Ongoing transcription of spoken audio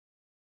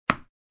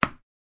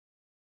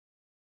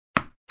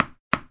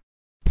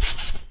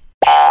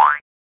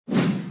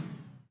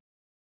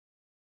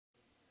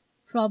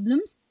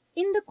Problems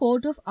in the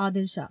court of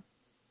Adilshah.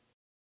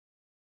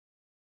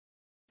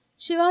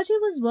 Shivaji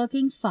was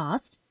working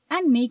fast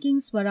and making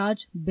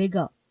Swaraj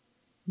bigger.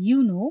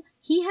 You know,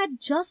 he had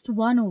just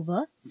won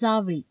over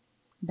Zavri.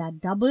 That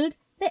doubled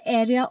the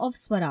area of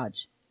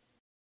Swaraj.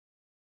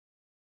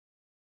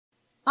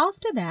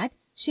 After that,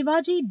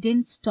 Shivaji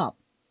didn't stop.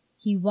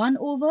 He won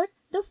over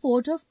the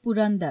fort of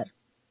Purandar.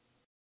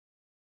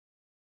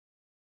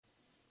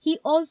 He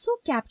also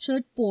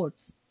captured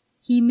ports.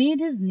 He made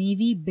his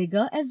navy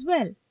bigger as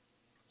well.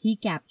 He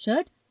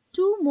captured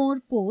 2 more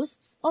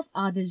posts of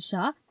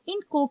Adilshah in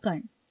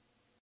Konkan.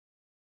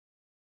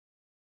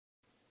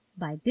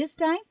 By this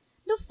time,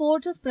 the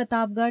fort of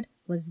Pratapgarh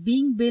was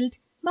being built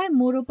by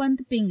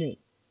Moropant Pingre.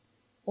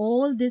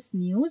 All this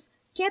news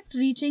kept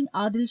reaching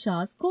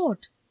Adilshah's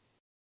court.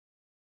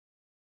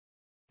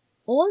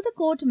 All the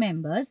court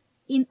members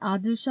in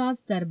Adilshah's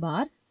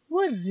darbar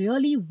were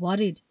really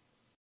worried.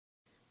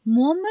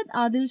 Muhammad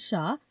Adil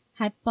Shah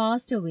had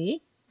passed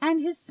away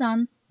and his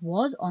son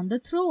was on the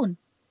throne.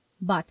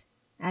 But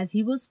as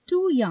he was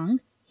too young,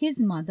 his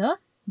mother,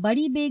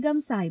 Badi Begum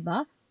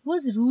Sahiba,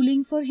 was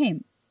ruling for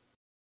him.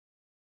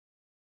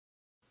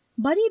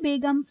 Badi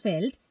Begum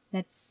felt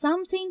that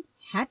something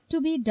had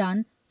to be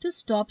done to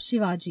stop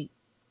Shivaji.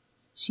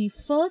 She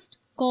first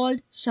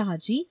called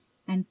Shahji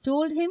and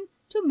told him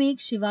to make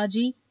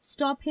Shivaji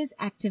stop his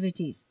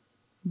activities.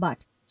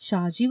 But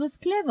Shahji was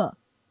clever.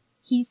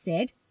 He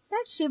said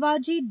that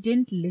Shivaji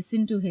didn't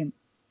listen to him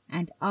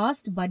and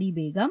asked Badi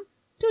Begum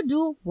to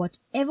do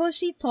whatever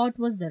she thought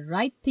was the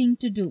right thing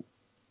to do.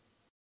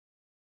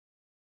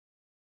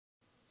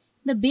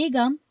 The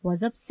Begum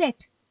was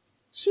upset.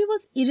 She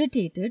was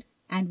irritated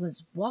and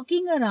was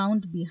walking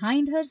around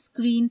behind her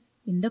screen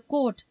in the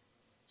court.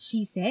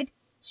 She said,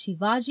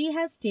 Shivaji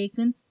has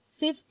taken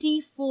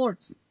 50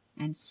 forts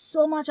and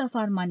so much of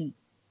our money.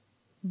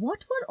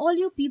 What were all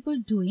you people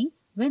doing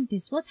when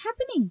this was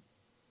happening?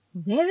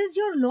 Where is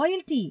your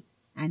loyalty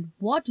and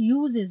what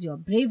use is your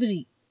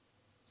bravery?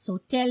 So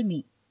tell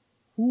me,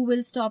 who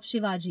will stop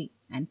Shivaji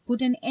and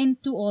put an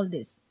end to all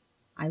this?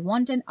 I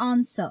want an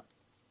answer.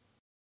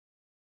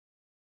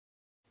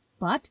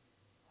 But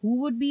who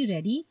would be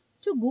ready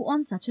to go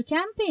on such a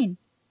campaign?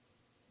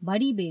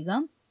 Badi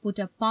Begum put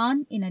a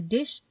pan in a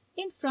dish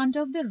in front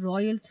of the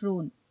royal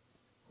throne.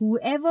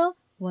 Whoever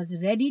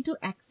was ready to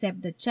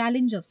accept the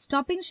challenge of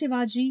stopping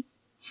Shivaji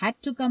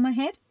had to come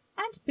ahead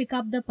and pick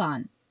up the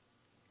pan.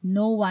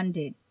 No one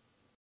did.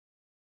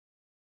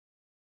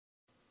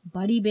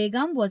 Badi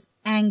Begum was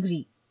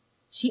angry.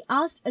 She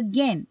asked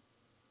again,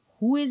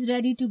 who is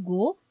ready to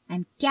go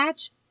and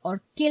catch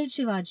or kill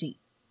Shivaji?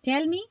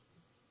 Tell me.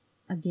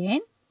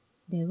 Again,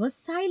 there was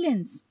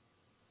silence.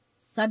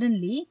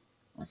 Suddenly,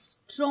 a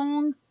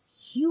strong,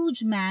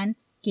 huge man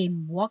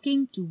came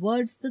walking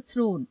towards the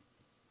throne.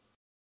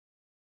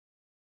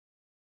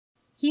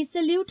 He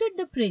saluted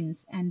the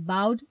prince and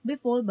bowed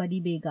before Badi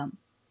Begum.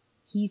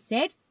 He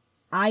said,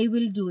 I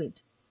will do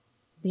it.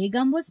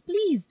 Begum was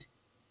pleased.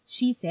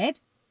 She said,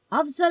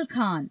 Afzal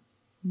Khan,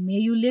 may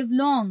you live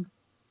long.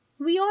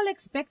 We all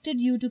expected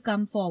you to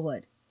come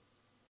forward.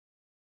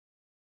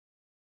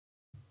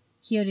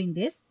 Hearing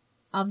this,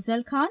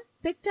 Afzal Khan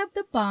picked up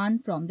the pan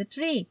from the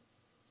tray.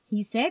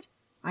 He said,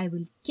 I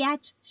will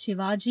catch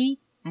Shivaji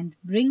and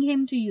bring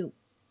him to you.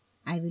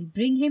 I will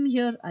bring him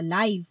here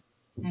alive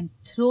and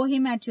throw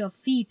him at your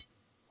feet,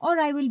 or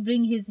I will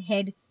bring his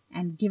head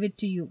and give it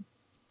to you.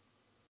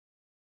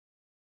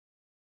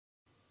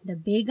 The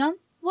Begum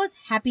was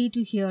happy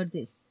to hear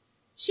this.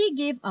 She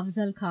gave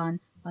Afzal Khan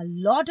a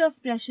lot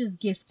of precious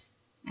gifts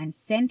and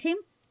sent him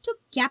to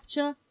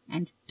capture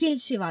and kill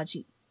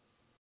Shivaji.